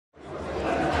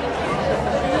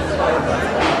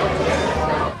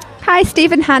Hi,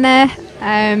 Steve and Hannah.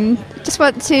 Just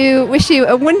want to wish you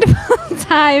a wonderful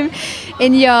time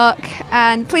in York,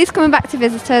 and please come back to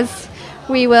visit us.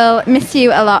 We will miss you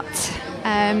a lot,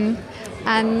 and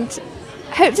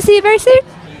hope to see you very soon.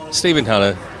 Steve and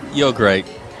Hannah, you're great.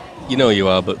 You know you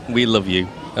are, but we love you,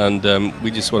 and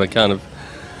we just want to kind of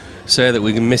say that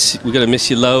we're going to miss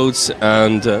you loads,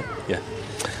 and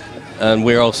and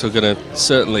we're also going to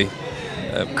certainly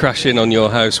crash in on your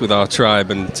house with our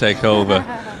tribe and take over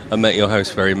and make your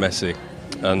house very messy,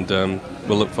 and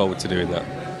we'll look forward to doing that.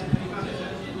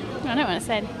 I don't want to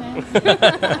say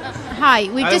anything. Hi,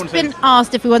 we've just been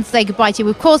asked if we want to say goodbye to you.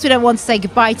 Of course we don't want to say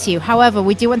goodbye to you. However,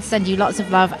 we do want to send you lots of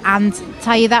love and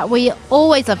tell you that we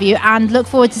always love you and look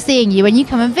forward to seeing you when you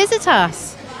come and visit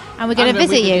us. And we're going to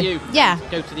visit you. Yeah.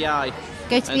 Go to the Eye.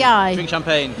 Go to the Eye. Drink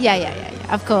champagne. Yeah,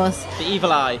 of course. The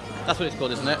Evil Eye. That's what it's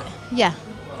called, isn't it? Yeah.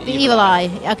 The Evil Eye.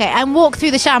 Okay, and walk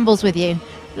through the shambles with you.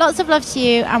 Lots of love to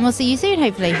you, and we'll see you soon,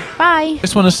 hopefully. Bye.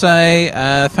 Just want to say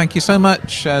thank you so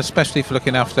much, especially for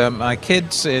looking after my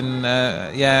kids in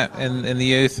the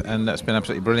youth, and that's been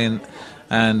absolutely brilliant.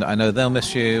 And I know they'll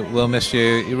miss you, we'll miss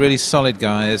you. You're really solid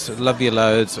guys. Love you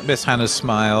loads. Miss Hannah's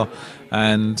smile,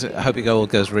 and I hope it all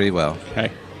goes really well.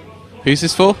 Okay. Who's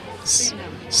this for?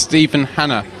 Steve and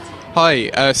Hannah.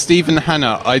 Hi, Steve and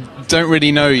Hannah. I don't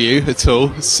really know you at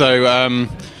all, so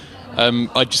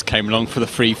I just came along for the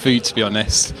free food, to be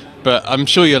honest. But I'm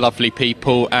sure you're lovely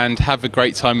people, and have a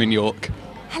great time in York.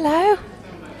 Hello.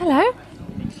 Hello.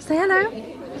 Say hello.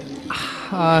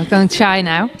 Oh, going shy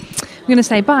now. I'm going to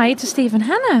say bye to Steve and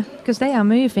Hannah because they are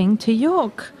moving to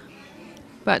York.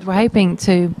 But we're hoping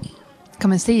to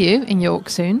come and see you in York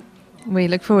soon. We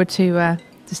look forward to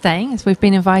staying as we've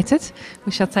been invited.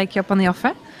 We shall take you up on the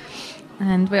offer.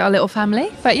 And we're a little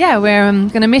family. But yeah, we're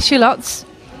going to miss you lots.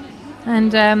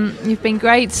 And you've been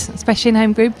great, especially in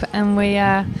home group. And we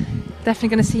are definitely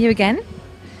going to see you again.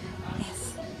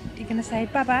 Yes. You're going to say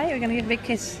bye-bye or you're going to give a big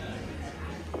kiss?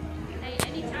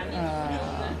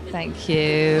 Thank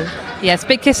you. Yes,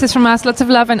 big kisses from us. Lots of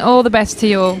love and all the best to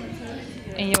you all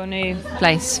in your new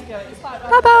place.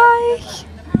 Bye-bye.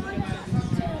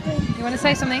 You want to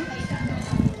say something?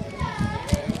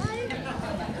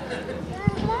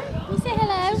 Say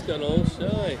hello. She's gone all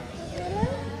shy.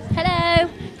 Hello.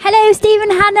 Hello, Steve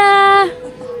and Hannah.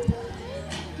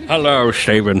 Hello,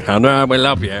 Steve and Hannah. We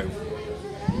love you.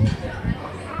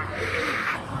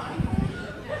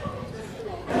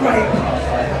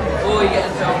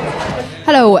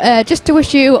 Hello, just to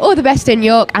wish you all the best in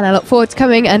York, and I look forward to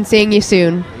coming and seeing you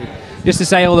soon. Just to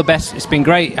say all the best. It's been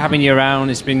great having you around.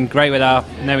 It's been great with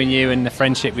knowing you and the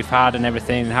friendship we've had and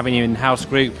everything, and having you in the house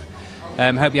group.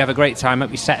 Hope you have a great time.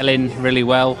 Hope you settle in really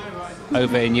well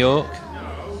over in York.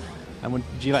 And would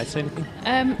you like to say anything?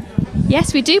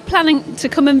 Yes, we do planning to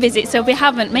come and visit, so if we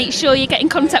haven't, make sure you get in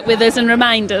contact with us and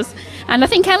remind us. And I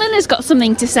think Eleanor's got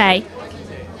something to say.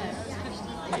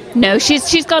 No,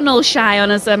 she's gone all shy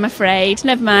on us, I'm afraid.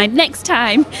 Never mind. Next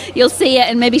time you'll see it,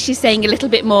 and maybe she's saying a little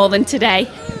bit more than today.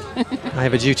 I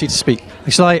have a duty to speak.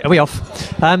 Are we off?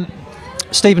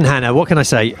 Steve and Hannah, what can I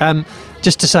say?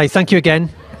 Just to say thank you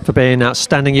again for being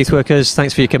outstanding youth workers.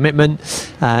 Thanks for your commitment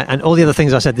and all the other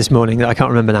things I said this morning that I can't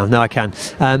remember now. No, I can.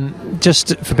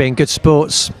 Just for being good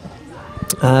sports,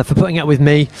 for putting up with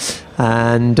me,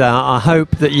 and I hope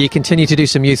that you continue to do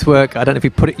some youth work. I don't know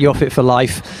if you off it for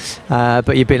life,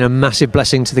 but you've been a massive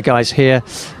blessing to the guys here.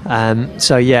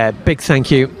 So yeah, big thank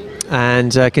you,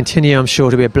 and continue, I'm sure,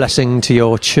 to be a blessing to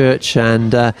your church,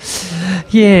 and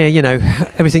everything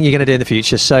you're going to do in the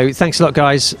future. So thanks a lot,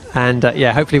 guys, and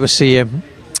hopefully we'll see you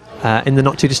in the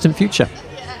not too distant future.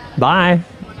 Bye.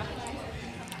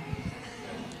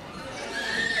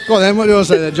 Go on then, what do you want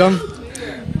to say there, John?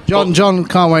 John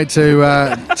can't wait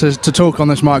to talk on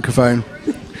this microphone.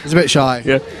 He's a bit shy.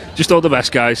 Yeah, just all the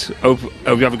best, guys. Hope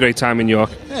you have a great time in York.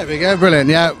 There we go, brilliant.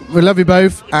 Yeah, we love you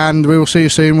both, and we will see you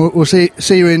soon. We'll see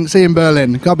you in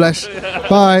Berlin. God bless.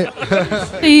 Bye.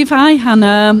 Steve, hi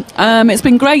Hannah. It's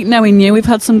been great knowing you. We've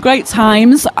had some great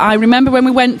times. I remember when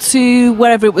we went to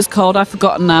wherever it was called. I've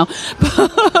forgotten now.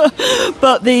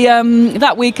 But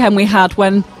that weekend we had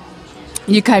when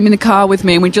you came in the car with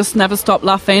me and we just never stopped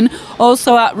laughing.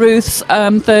 Also at Ruth's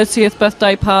 30th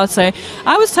birthday party,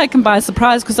 I was taken by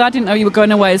surprise because I didn't know you were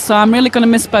going away, so I'm really going to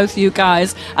miss both of you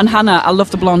guys. And Hannah, I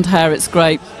love the blonde hair, it's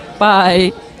great.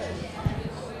 Bye.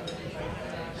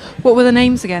 What were the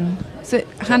names again? Is it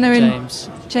Hannah and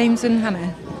James and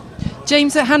Hannah?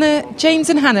 James and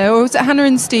Hannah, or was it Hannah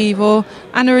and Steve, or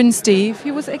Anna and Steve?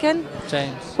 Who was it again?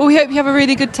 James. Well, we hope you have a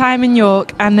really good time in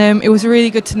York, and it was really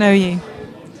good to know you.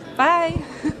 Bye.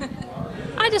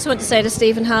 I just want to say to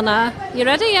Steve and Hannah, you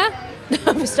ready, yeah?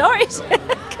 For stories?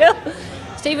 Cool.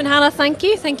 Steve and Hannah, thank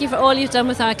you. Thank you for all you've done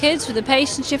with our kids, for the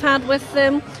patience you've had with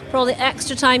them, for all the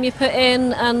extra time you put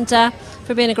in, and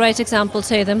for being a great example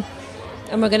to them.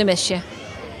 And we're going to miss you.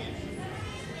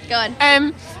 Go on.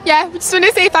 Yeah, I just want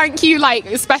to say thank you, like,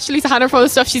 especially to Hannah for all the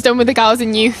stuff she's done with the girls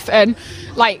in youth, and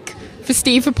like for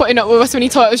Steve for putting up with us when he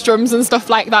taught us drums and stuff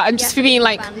like that, and just for being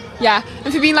like,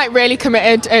 and for being like really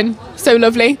committed and so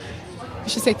lovely. I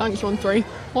should say thank you on 3.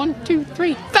 1, 2,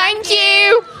 3. Thank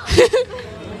you.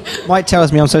 Mike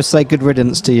tells me I'm supposed to say good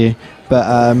riddance to you, but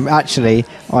actually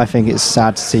I think it's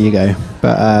sad to see you go.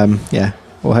 But yeah,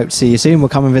 we'll hope to see you soon. We'll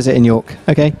come and visit in York.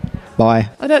 Okay, bye.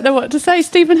 I don't know what to say.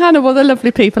 Steve and Hannah, well, they're lovely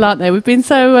people, aren't they? We've been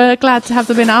so glad to have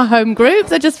them in our home group.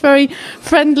 They're just very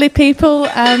friendly people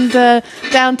and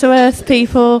down-to-earth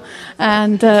people,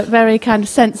 and very kind of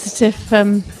sensitive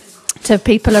to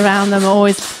people around them,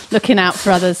 always looking out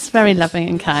for others, very loving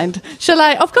and kind. Shall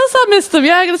I? Of course I miss them,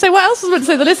 yeah. I'm going to say, what else was I meant to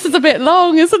say? The list is a bit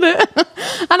long, isn't it?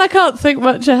 And I can't think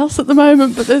much else at the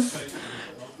moment, but there's...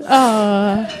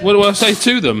 What do I say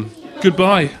to them?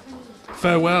 Goodbye.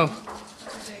 Farewell.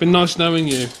 Been nice knowing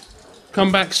you.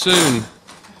 Come back soon.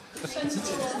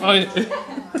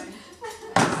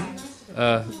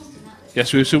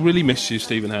 Yes, we still really miss you,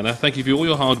 Steve and Hannah. Thank you for all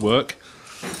your hard work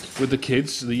with the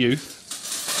kids, the youth.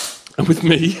 And with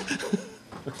me.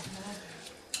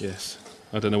 Yes,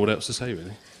 I don't know what else to say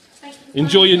really.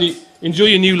 Enjoy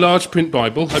your new large print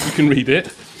Bible. Hope you can read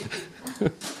it,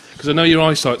 because I know your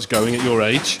eyesight's going at your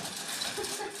age.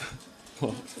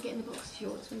 What?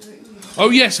 Oh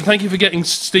yes, and thank you for getting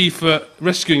Steve for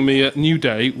rescuing me at New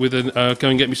Day with go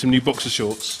and get me some new boxer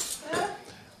shorts.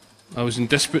 I was in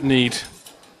desperate need,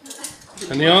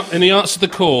 and he answered the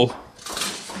call.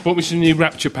 Bought me some new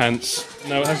Rapture pants.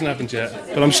 No, it hasn't happened yet,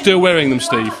 but I'm still wearing them,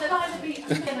 Steve.